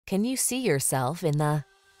Can you see yourself in the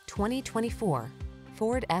 2024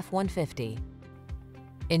 Ford F-150?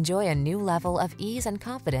 Enjoy a new level of ease and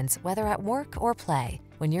confidence whether at work or play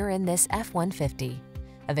when you're in this F-150.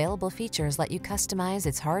 Available features let you customize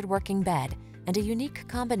its hard-working bed, and a unique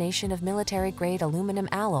combination of military-grade aluminum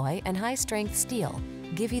alloy and high-strength steel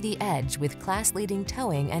give you the edge with class-leading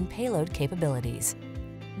towing and payload capabilities.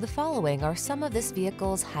 The following are some of this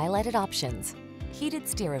vehicle's highlighted options: heated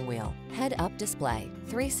steering wheel, head-up display,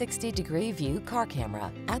 360-degree view car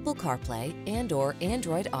camera, Apple CarPlay and/or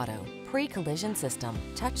Android Auto, pre-collision system,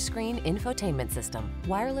 touchscreen infotainment system,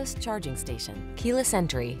 wireless charging station, keyless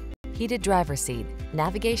entry, heated driver's seat,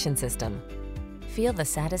 navigation system. Feel the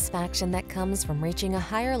satisfaction that comes from reaching a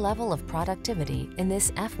higher level of productivity in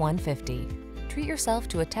this F-150. Treat yourself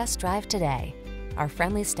to a test drive today. Our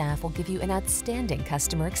friendly staff will give you an outstanding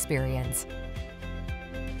customer experience.